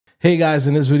Hey guys,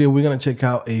 in this video, we're gonna check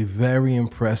out a very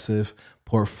impressive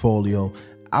portfolio.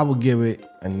 I would give it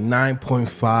a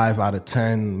 9.5 out of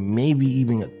 10, maybe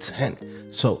even a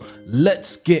 10. So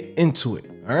let's get into it,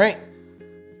 all right?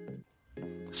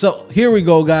 So here we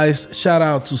go, guys. Shout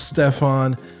out to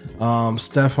Stefan.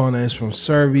 Stefan is from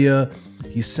Serbia.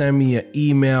 He sent me an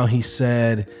email. He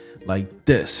said like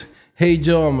this: "Hey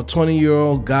Joe, I'm a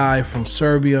 20-year-old guy from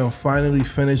Serbia and finally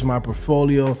finished my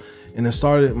portfolio and I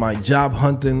started my job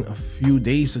hunting a few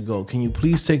days ago. Can you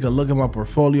please take a look at my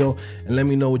portfolio and let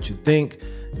me know what you think?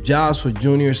 Jobs for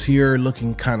juniors here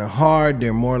looking kind of hard.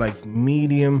 They're more like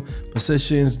medium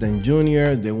positions than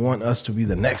junior. They want us to be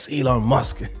the next Elon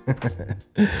Musk.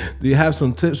 Do you have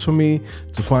some tips for me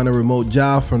to find a remote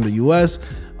job from the US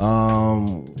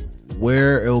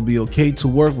where it'll be okay to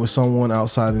work with someone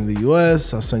outside in the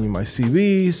US? I'll send you my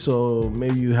CV, so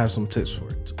maybe you have some tips for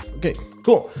it too." Okay,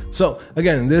 cool. So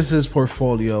again, this is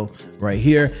portfolio right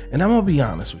here, and I'm gonna be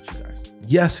honest with you guys.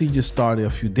 Yes, he just started a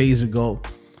few days ago.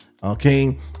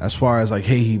 Okay, as far as like,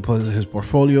 hey, he put his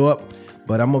portfolio up,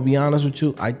 but I'm gonna be honest with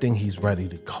you, I think he's ready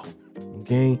to go.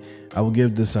 Okay, I will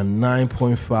give this a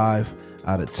 9.5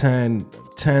 out of 10.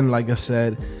 10, like I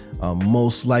said,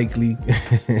 most likely,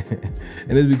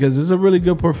 and it's because it's a really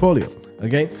good portfolio.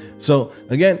 Okay, so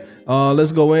again,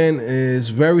 let's go in. It's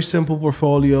very simple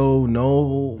portfolio,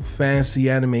 no fancy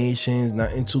animations,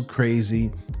 nothing too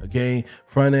crazy. Okay,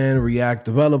 front end React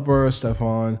developer,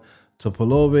 Stefan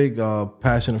Topolovic,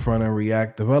 passionate front end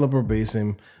React developer based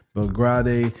in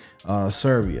Belgrade,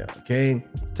 Serbia. Okay,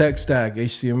 tech stack,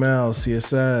 HTML,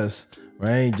 CSS,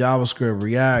 right? JavaScript,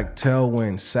 React,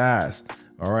 Tailwind, Sass.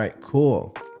 All right,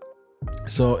 cool.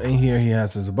 So in here, he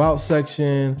has his about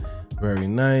section. Very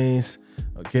nice.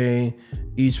 Okay,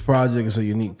 each project is a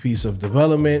unique piece of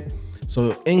development.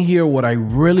 So in here, what I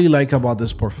really like about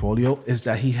this portfolio is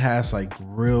that he has like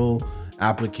real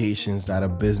applications that a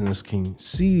business can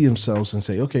see themselves and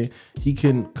say, okay, he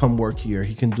can come work here.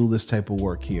 He can do this type of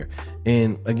work here.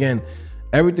 And again,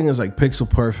 everything is like pixel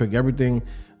perfect. Everything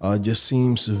just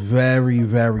seems very,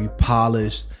 very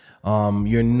polished.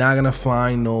 You're not gonna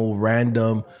find no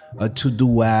random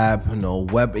to-do app, no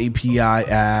web API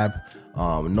app,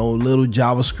 no little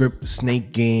JavaScript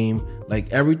snake game.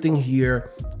 Like everything here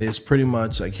is pretty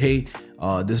much like, hey,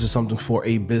 this is something for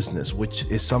a business, which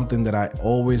is something that I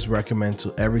always recommend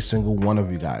to every single one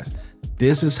of you guys.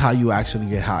 This is how you actually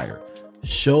get hired.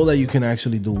 Show that you can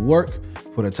actually do work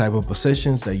for the type of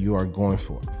positions that you are going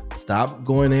for. Stop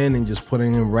going in and just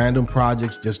putting in random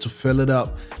projects just to fill it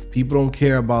up. People don't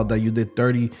care about that you did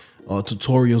 30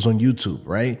 tutorials on YouTube,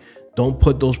 right? Don't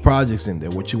put those projects in there.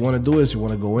 What you want to do is you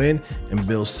want to go in and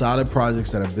build solid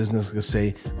projects that a business can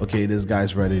say, okay, this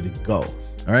guy's ready to go.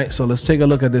 All right, so let's take a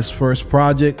look at this first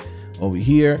project over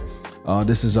here.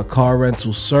 This is a car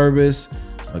rental service.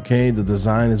 Okay, the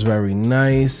design is very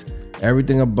nice.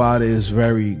 Everything about it is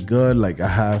very good. Like I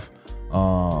have,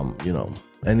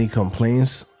 any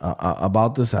complaints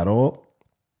about this at all,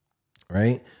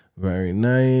 right? Very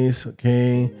nice.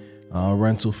 Okay,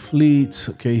 rental fleets.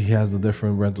 Okay, he has the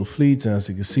different rental fleets, and as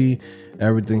you can see,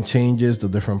 everything changes, the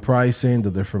different pricing, the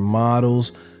different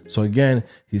models. So again,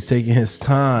 he's taking his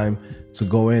time to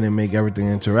go in and make everything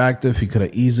interactive. He could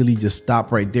have easily just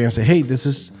stopped right there and say, hey, this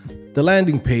is the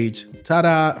landing page,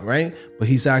 ta-da, right? But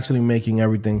he's actually making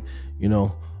everything,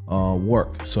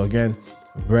 work. So again,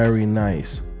 very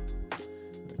nice.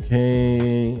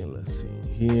 Okay, let's see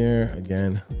here.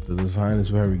 Again, the design is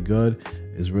very good.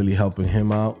 It's really helping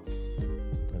him out.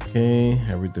 Okay,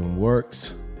 everything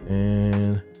works.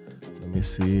 And let me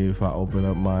see if I open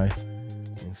up my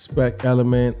inspect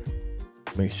element.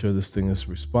 Make sure this thing is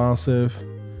responsive.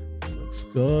 It looks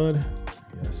good.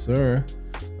 Yes, sir.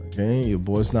 Okay, your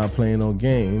boy's not playing no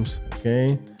games.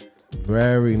 Okay,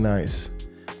 very nice.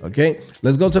 Okay,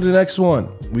 let's go to the next one.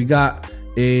 We got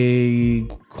a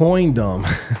coin dump.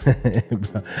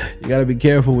 You gotta be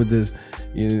careful with this.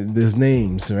 There's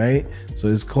names, right? So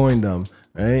it's coin dump,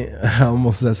 right? I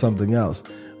almost said something else.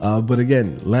 But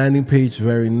again, landing page,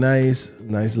 very nice.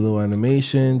 Nice little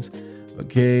animations.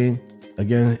 Okay.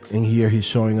 Again, in here, he's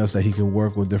showing us that he can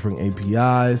work with different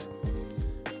APIs.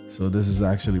 So this is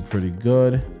actually pretty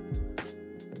good.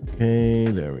 Okay,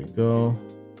 there we go.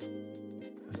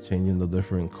 It's changing the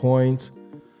different coins.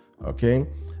 Okay.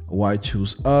 Why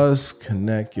choose us?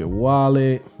 Connect your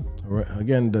wallet.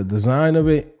 Again, the design of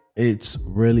it, it's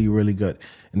really, really good.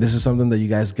 And this is something that you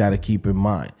guys got to keep in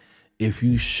mind. If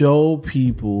you show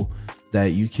people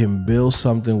that you can build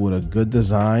something with a good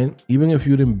design, even if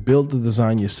you didn't build the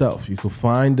design yourself, you could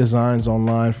find designs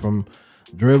online from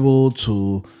Dribble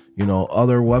to,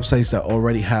 other websites that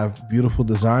already have beautiful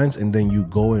designs, and then you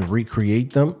go and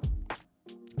recreate them.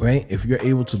 right? If you're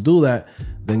able to do that,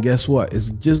 then guess what? It's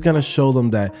just gonna show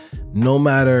them that no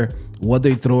matter what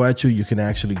they throw at you, you can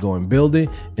actually go and build it.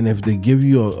 And if they give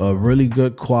you a really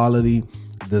good quality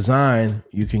design,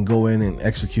 you can go in and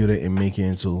execute it and make it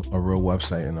into a real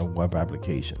website and a web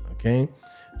application. Okay.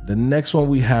 The next one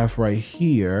we have right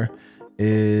here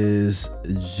is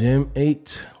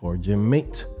Gym8 or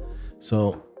Gym8.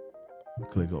 So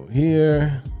click over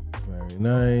here. Very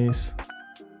nice.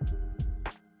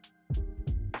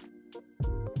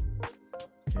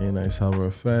 Okay, nice hover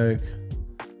effect.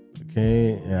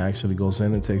 Okay, it actually goes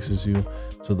in and takes you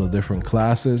to the different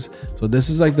classes. So this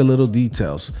is like the little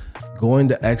details, going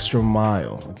the extra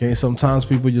mile. Okay, sometimes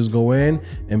people just go in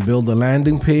and build a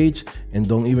landing page and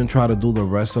don't even try to do the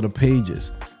rest of the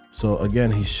pages. So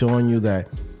again, he's showing you that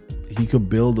he could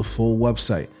build a full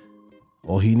website.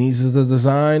 All he needs is the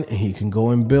design and he can go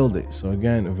and build it. So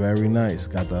again, very nice.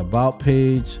 Got the about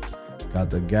page, got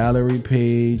the gallery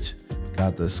page,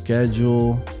 got the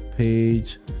schedule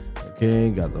page.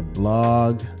 Okay, got the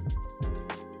blog,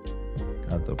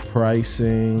 got the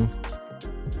pricing.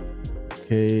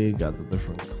 Okay, got the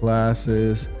different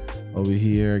classes over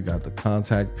here, got the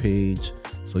contact page.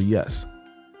 So yes,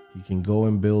 he can go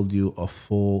and build you a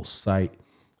full site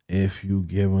if you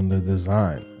give him the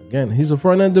design. Again, he's a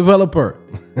front-end developer.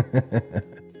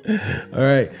 All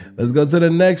right, let's go to the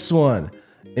next one.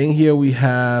 In here we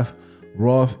have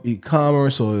Roth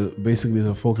e-commerce. So basically it's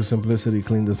a focus, simplicity,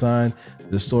 clean design.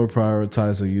 The store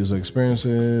prioritizes the user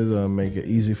experiences, make it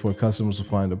easy for customers to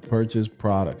find a purchase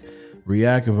product.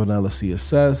 React and vanilla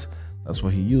CSS, that's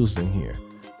what he used in here.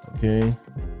 Okay,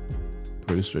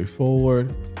 pretty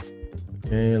straightforward.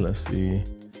 Okay, let's see.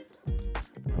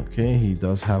 Okay, he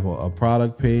does have a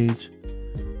product page.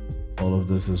 All of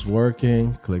this is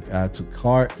working. Click add to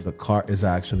cart. The cart is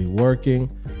actually working.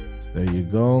 There you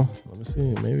go. Let me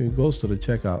see. Maybe it goes to the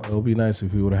checkout. It would be nice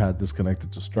if we would have had this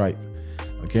connected to Stripe.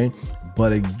 Okay.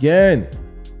 But again,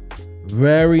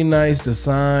 very nice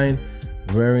design,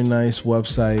 very nice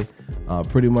website.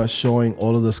 Pretty much showing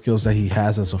all of the skills that he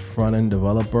has as a front-end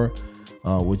developer,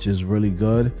 which is really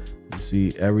good. You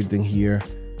see everything here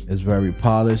is very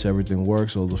polished. Everything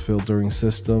works. All the filtering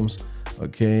systems.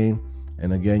 Okay.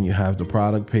 And again, you have the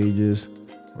product pages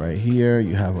right here.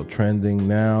 You have a trending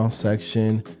now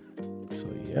section.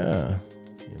 Yeah,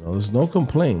 you know, there's no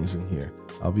complaints in here.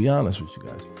 I'll be honest with you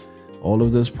guys. All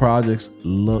of these projects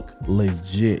look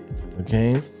legit.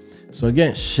 Okay. So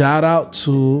again, shout out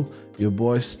to your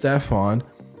boy Stefan.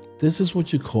 This is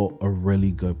what you call a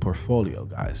really good portfolio,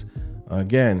 guys.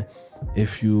 Again,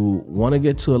 if you want to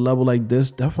get to a level like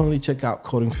this, definitely check out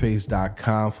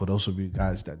codingphase.com. For those of you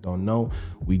guys that don't know,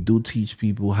 we do teach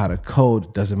people how to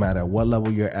code. Doesn't matter what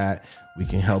level you're at. We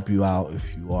can help you out. If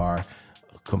you are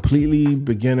completely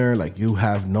beginner, like you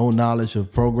have no knowledge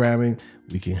of programming,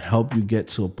 we can help you get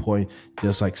to a point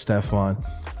just like Stefan.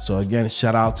 So again,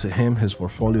 shout out to him. His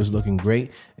portfolio is looking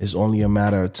great. It's only a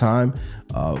matter of time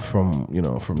from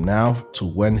now to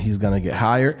when he's gonna get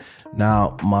hired.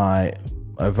 Now, my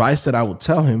advice that I would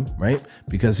tell him, right,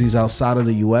 because he's outside of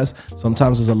the US,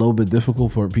 sometimes it's a little bit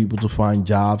difficult for people to find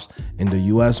jobs in the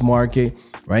US market,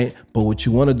 right? But what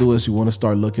you want to do is you want to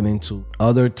start looking into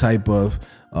other type of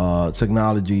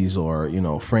technologies or,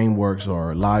 frameworks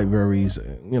or libraries,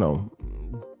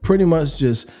 pretty much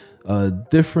just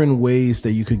different ways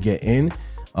that you could get in.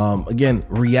 Again,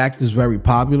 React is very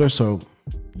popular, so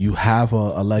you have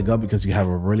a leg up because you have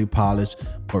a really polished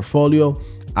portfolio.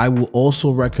 I will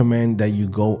also recommend that you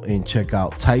go and check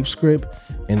out TypeScript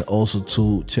and also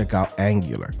to check out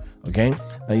Angular. Okay.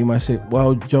 Now you might say,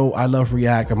 well, Joe, I love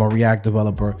React. I'm a React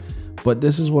developer, but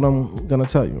this is what I'm going to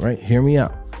tell you, right? Hear me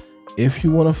out. If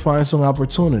you want to find some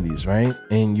opportunities, right,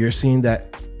 and you're seeing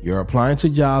that you're applying to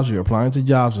jobs,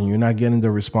 and you're not getting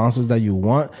the responses that you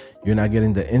want, you're not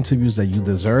getting the interviews that you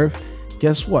deserve,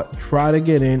 guess what? Try to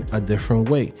get in a different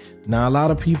way. Now, a lot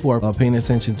of people are paying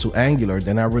attention to Angular.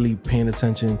 They're not really paying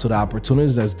attention to the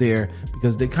opportunities that's there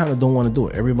because they kind of don't want to do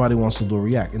it. Everybody wants to do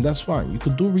React, and that's fine. You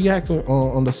could do React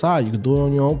on the side. You could do it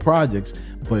on your own projects.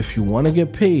 But if you want to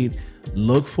get paid,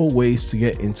 look for ways to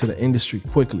get into the industry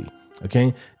quickly.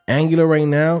 Okay. Angular right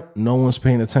now, no one's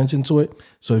paying attention to it.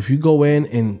 So if you go in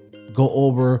and go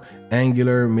over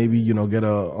Angular, maybe, get an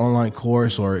online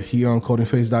course, or here on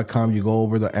codingphase.com, you go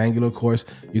over the Angular course,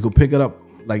 you can pick it up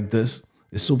like this.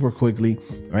 It's super quickly,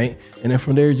 right? And then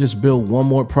from there, just build one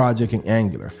more project in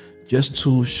Angular just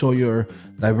to show your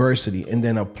diversity, and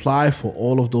then apply for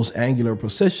all of those Angular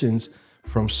positions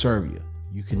from Serbia.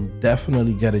 You can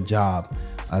definitely get a job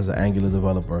as an Angular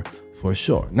developer for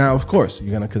sure. Now, of course, you're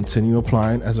going to continue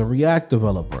applying as a React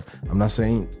developer. I'm not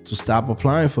saying to stop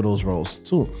applying for those roles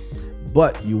too,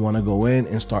 but you want to go in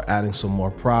and start adding some more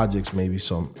projects, maybe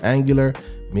some Angular,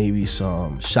 maybe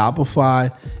some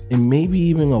Shopify, and maybe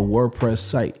even a WordPress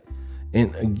site.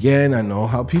 And again, I know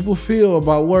how people feel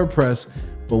about WordPress,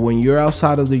 but when you're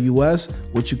outside of the US,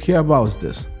 what you care about is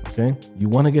this, okay? You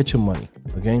want to get your money,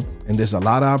 okay? And there's a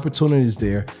lot of opportunities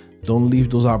there. Don't leave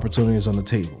those opportunities on the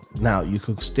table. Now, you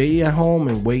could stay at home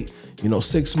and wait,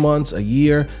 6 months, a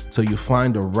year, till you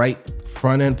find the right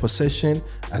front-end position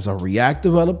as a React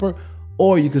developer.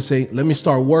 Or you could say, let me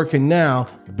start working now,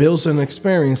 build some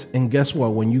experience, and guess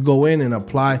what? When you go in and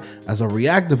apply as a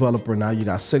React developer, now you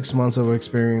got 6 months of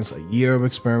experience, a year of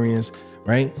experience,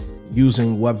 right?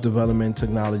 Using web development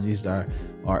technologies that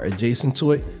are adjacent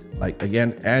to it, like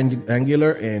again,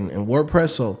 Angular and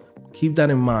WordPress. So keep that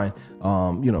in mind.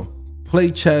 Play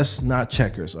chess, not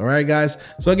checkers. All right, guys.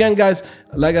 So again, guys,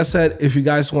 like I said, if you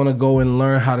guys want to go and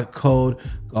learn how to code,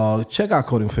 check out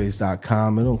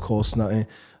codingphase.com. It don't cost nothing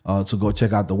to go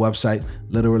check out the website.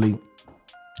 Literally,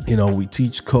 we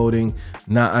teach coding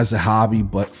not as a hobby,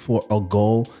 but for a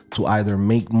goal to either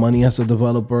make money as a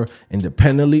developer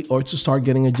independently or to start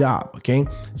getting a job. Okay.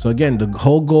 So again, the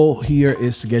whole goal here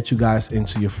is to get you guys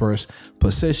into your first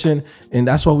position. And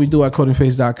that's what we do at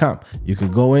codingphase.com. You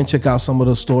can go in, check out some of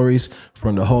the stories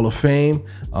from the Hall of Fame.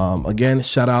 Again,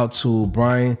 shout out to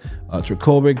Brian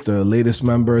Trakovic, the latest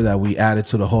member that we added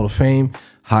to the Hall of Fame.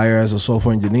 Hire as a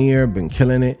software engineer, been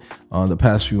killing it the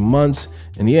past few months.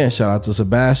 And yeah, shout out to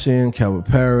Sebastian, Calvin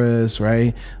Perez,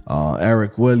 right?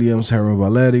 Eric Williams, Heron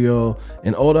Valerio,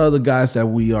 and all the other guys that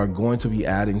we are going to be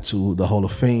adding to the Hall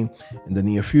of Fame in the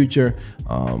near future.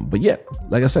 But yeah,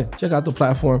 like I said, check out the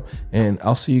platform, and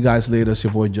I'll see you guys later. It's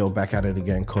your boy Joe back at it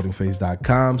again,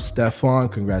 codingphase.com. Stefan,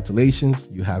 congratulations.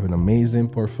 You have an amazing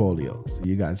portfolio. See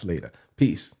you guys later.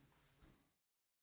 Peace.